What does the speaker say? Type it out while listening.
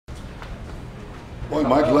Boy,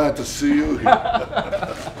 am I glad to see you here.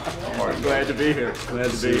 I'm glad to be here. Glad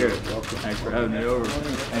to be here. Welcome. Thanks for having me over.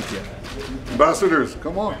 Thank you. Ambassadors,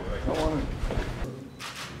 come on in.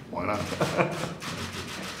 Why not?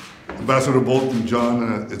 Ambassador Bolton,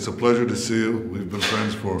 John, it's a pleasure to see you. We've been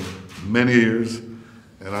friends for many years,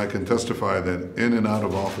 and I can testify that in and out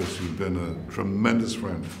of office, you've been a tremendous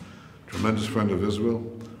friend of Israel,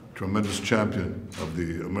 tremendous champion of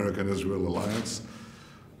the American-Israel alliance,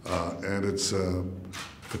 and it's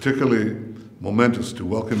particularly momentous to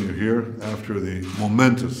welcome you here after the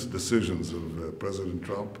momentous decisions of President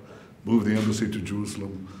Trump, move the embassy to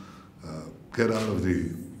Jerusalem, get out of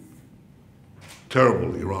the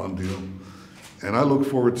terrible Iran deal. And I look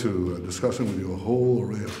forward to discussing with you a whole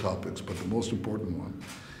array of topics, but the most important one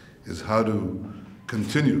is how to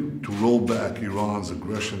continue to roll back Iran's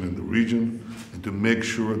aggression in the region and to make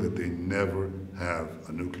sure that they never have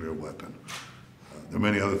a nuclear weapon. There are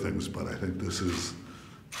many other things, but I think this is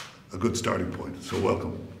a good starting point, so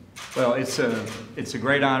welcome. Well, it's a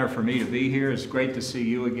great honor for me to be here. It's great to see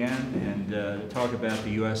you again and talk about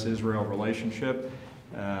the U.S.-Israel relationship.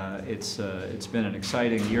 It's been an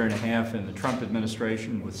exciting year and a half in the Trump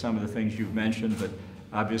administration with some of the things you've mentioned, but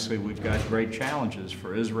obviously we've got great challenges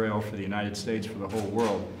for Israel, for the United States, for the whole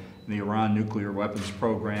world. And the Iran nuclear weapons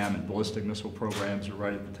program and ballistic missile programs are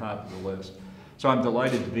right at the top of the list. So I'm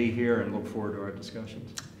delighted to be here and look forward to our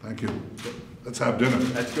discussions. Thank you. Let's have dinner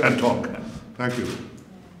That's good. and talk. Thank you.